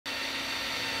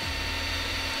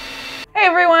Hey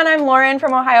everyone, I'm Lauren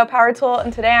from Ohio Power Tool,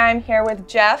 and today I'm here with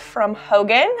Jeff from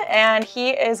Hougen, and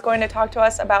he is going to talk to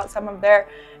us about some of their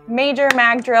major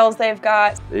mag drills they've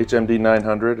got. The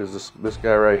HMD900 is this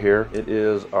guy right here. It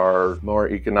is our more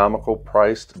economical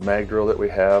priced mag drill that we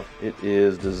have. It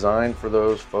is designed for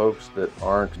those folks that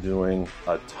aren't doing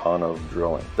a ton of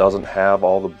drilling. Doesn't have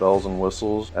all the bells and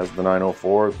whistles as the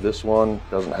 904. This one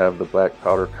doesn't have the black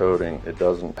powder coating. It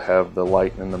doesn't have the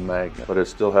light in the magnet, but it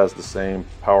still has the same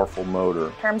powerful motor.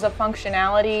 In terms of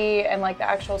functionality and like the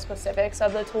actual specifics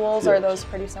of the tools, yes. Are those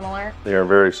pretty similar? They are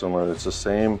very similar. It's the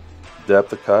same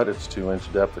depth of cut. It's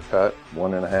 2-inch depth of cut,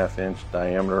 1.5-inch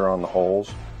diameter on the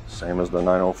holes, same as the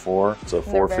 904. It's a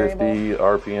 450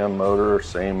 RPM motor,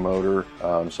 same motor.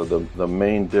 So the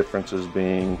main differences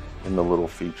being in the little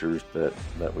features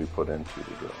that we put into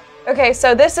the drill. Okay,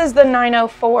 so this is the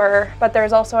 904, but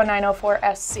there's also a 904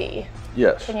 SC.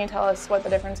 Yes. Can you tell us what the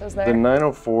difference is there? The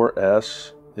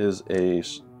 904S is a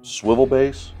swivel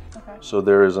base. Okay. So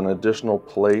there is an additional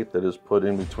plate that is put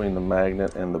in between the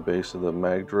magnet and the base of the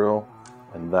mag drill,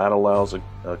 and that allows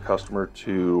a customer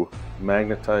to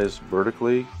magnetize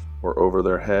vertically or over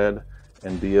their head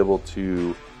and be able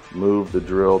to move the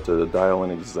drill to dial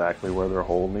in exactly where their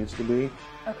hole needs to be.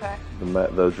 Okay.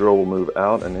 The drill will move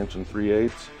out 1 3/8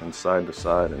 inches and side to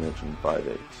side 1 5/8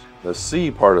 inches. The C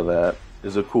part of that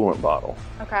is a coolant bottle.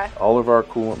 Okay. All of our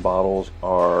coolant bottles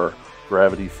are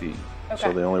gravity feed. Okay.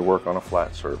 So they only work on a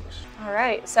flat surface. All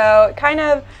right, so it kind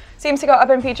of seems to go up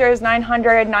in features: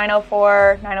 900,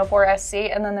 904, 904 SC,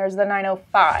 and then there's the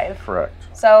 905. Correct.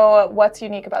 So what's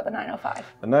unique about the 905?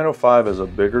 The 905 is a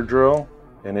bigger drill,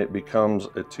 and it becomes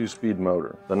a 2-speed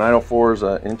motor. The 904 is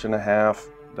 1.5 inch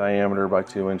diameter by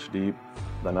 2 inch deep.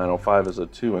 The 905 is a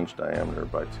 2-inch diameter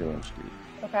by 2 inch deep.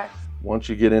 Okay. Once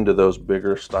you get into those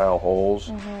bigger style holes,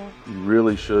 you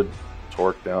really should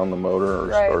torque down the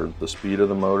motor or the speed of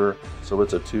the motor. So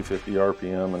it's a 250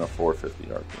 RPM and a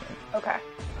 450 RPM. Okay.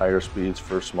 Higher speeds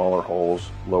for smaller holes,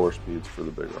 lower speeds for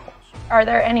the bigger holes. Are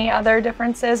there any other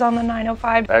differences on the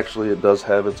 905? Actually, it does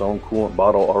have its own coolant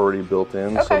bottle already built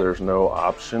in, Okay. so there's no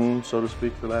option, so to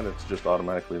speak, for that. It's just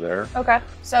automatically there. Okay.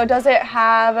 So does it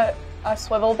have a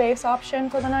swivel base option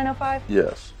for the 905?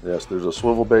 Yes, there's a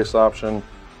swivel base option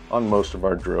on most of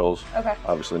our drills. Okay.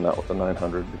 Obviously not with the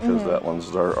 900 because that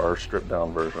one's our stripped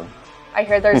down version. I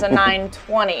hear there's a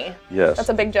 920. Yes. That's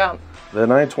a big jump. The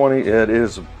 920, it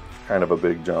is kind of a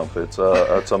big jump. It's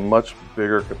a much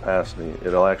bigger capacity.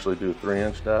 It'll actually do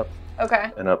 3-inch depth.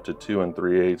 Okay. And up to 2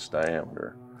 3/8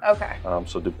 diameter. Okay.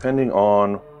 So depending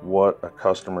on what a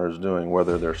customer is doing,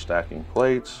 whether they're stacking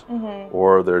plates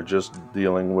or they're just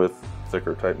dealing with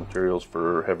thicker type materials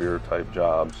for heavier type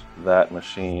jobs, that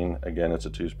machine, again, it's a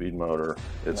 2-speed motor.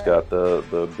 It's got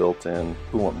the built-in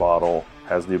coolant bottle,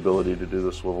 has the ability to do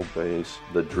the swivel base.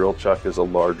 The drill chuck is a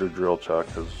larger drill chuck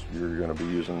because you're going to be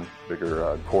using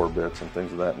bigger core bits and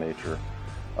things of that nature.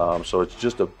 So it's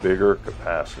just a bigger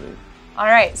capacity. All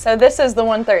right, so this is the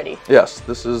 130. Yes,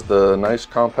 this is the nice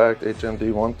compact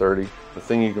HMD130. The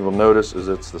thing you will notice is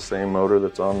it's the same motor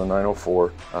that's on the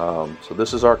 904. So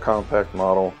this is our compact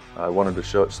model. I wanted to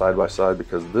show it side by side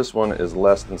because this one is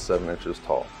less than 7 inches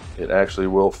tall. It actually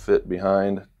will fit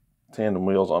behind tandem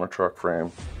wheels on a truck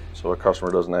frame, so a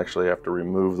customer doesn't actually have to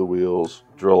remove the wheels,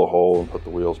 drill a hole, and put the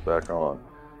wheels back on.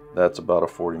 That's about a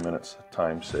 40 minutes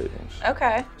time savings.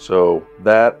 Okay. So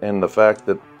that and the fact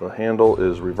that the handle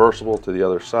is reversible to the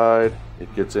other side,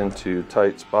 it gets into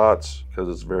tight spots because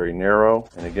it's very narrow.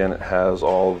 And again, it has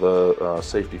all the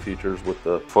safety features with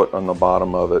the foot on the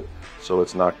bottom of it. So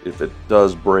it's not, if it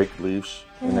does break loose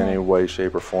in any way,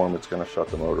 shape, or form, it's going to shut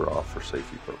the motor off for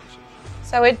safety purposes.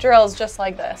 So it drills just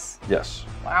like this? Yes.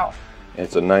 Wow.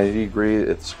 It's a 90-degree,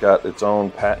 it's got its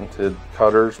own patented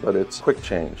cutters, but it's quick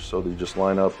change. So you just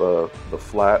line up the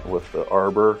flat with the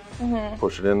arbor,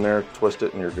 push it in there, twist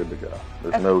it, and you're good to go.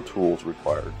 There's no tools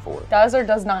required for it. Does or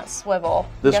does not swivel?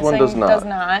 This one does not. Does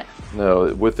not.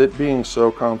 No, with it being so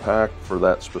compact for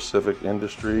that specific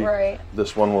industry,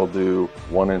 this one will do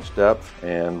 1-inch depth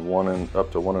and up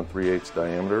to 1 3/8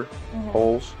 diameter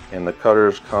holes. And the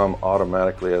cutters come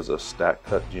automatically as a stack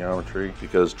cut geometry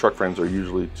because truck frames are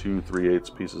usually 2 3/8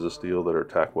 pieces of steel that are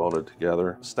tack welded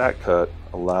together. Stack cut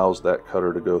allows that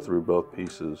cutter to go through both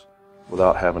pieces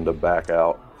without having to back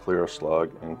out, clear a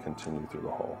slug, and continue through the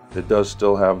hole. It does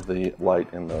still have the light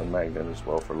in the magnet as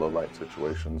well for low light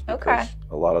situations because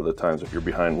a lot of the times if you're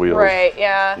behind wheels,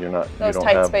 those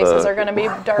tight spaces are going to be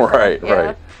darker.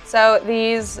 Right. So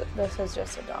this is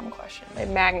just a dumb question. They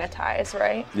magnetize,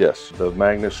 right? Yes, the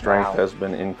magnet strength has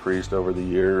been increased over the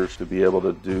years to be able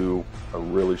to do a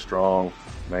really strong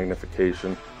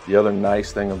magnification. The other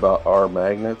nice thing about our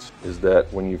magnets is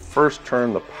that when you first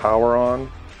turn the power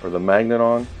on, or the magnet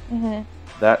on,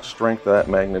 that strength of that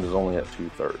magnet is only at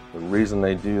 2/3. The reason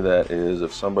they do that is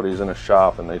if somebody's in a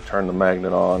shop and they turn the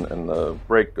magnet on and the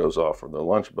brake goes off or the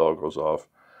lunch bell goes off,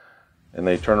 and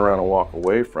they turn around and walk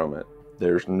away from it,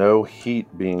 there's no heat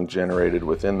being generated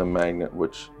within the magnet,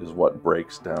 which is what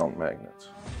breaks down magnets.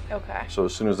 Okay. So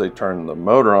as soon as they turn the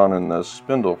motor on and the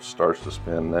spindle starts to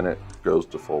spin, then it goes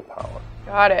to full power.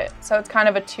 Got it. So it's kind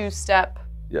of a two-step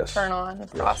turn on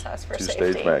process for safety.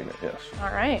 Two-stage magnet, yes.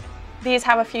 All right. These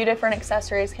have a few different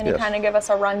accessories. Can you kind of give us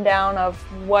a rundown of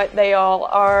what they all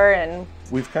are? And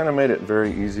we've kind of made it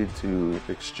very easy to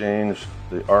exchange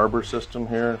the arbor system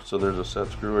here. So there's a set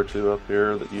screw or two up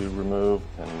here that you remove,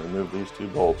 and remove these two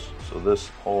bolts. So this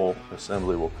whole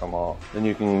assembly will come off. Then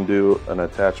you can do an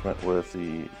attachment with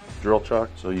the drill chuck,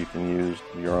 so you can use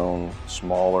your own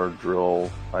smaller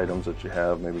drill items that you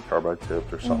have, maybe carbide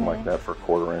tipped or something like that for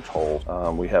 1/4-inch holes.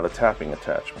 We have a tapping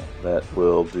attachment that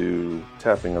will do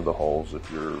tapping of the holes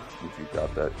if you've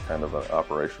got that kind of an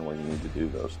operation where you need to do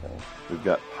those things. We've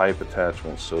got pipe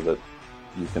attachments so that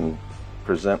you can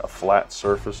present a flat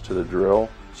surface to the drill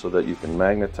so that you can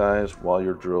magnetize while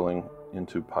you're drilling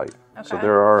into pipe. Okay. So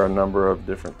there are a number of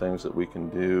different things that we can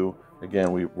do.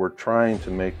 Again, we're trying to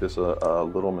make this a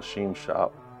little machine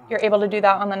shop. You're able to do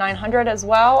that on the 900 as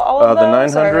well, all of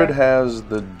those? The 900 has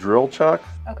the drill chuck,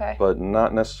 okay, but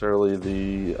not necessarily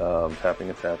the tapping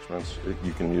attachments.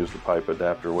 You can use the pipe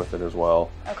adapter with it as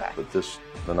well. Okay. But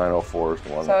the 904 is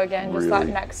the one. So again, just that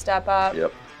next step up.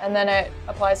 Yep. And then it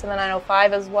applies to the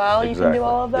 905 as well. Exactly. You can do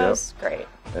all of those? Yep. Great.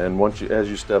 And as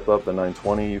you step up, the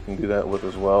 920 you can do that with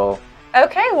as well.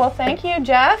 Okay, well thank you,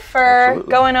 Jeff, for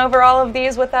going over all of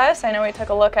these with us. I know we took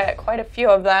a look at quite a few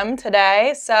of them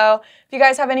today. So if you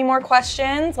guys have any more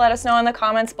questions, let us know in the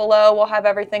comments below. We'll have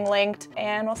everything linked,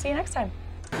 and we'll see you next time.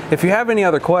 If you have any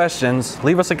other questions,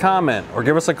 leave us a comment or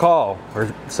give us a call or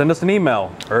send us an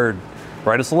email or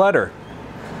write us a letter.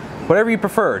 Whatever you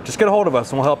prefer, just get a hold of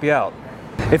us and we'll help you out.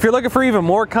 If you're looking for even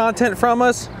more content from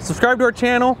us, subscribe to our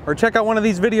channel or check out one of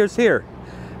these videos here.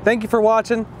 Thank you for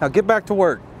watching. Now get back to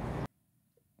work.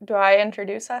 Do I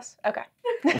introduce us? Okay.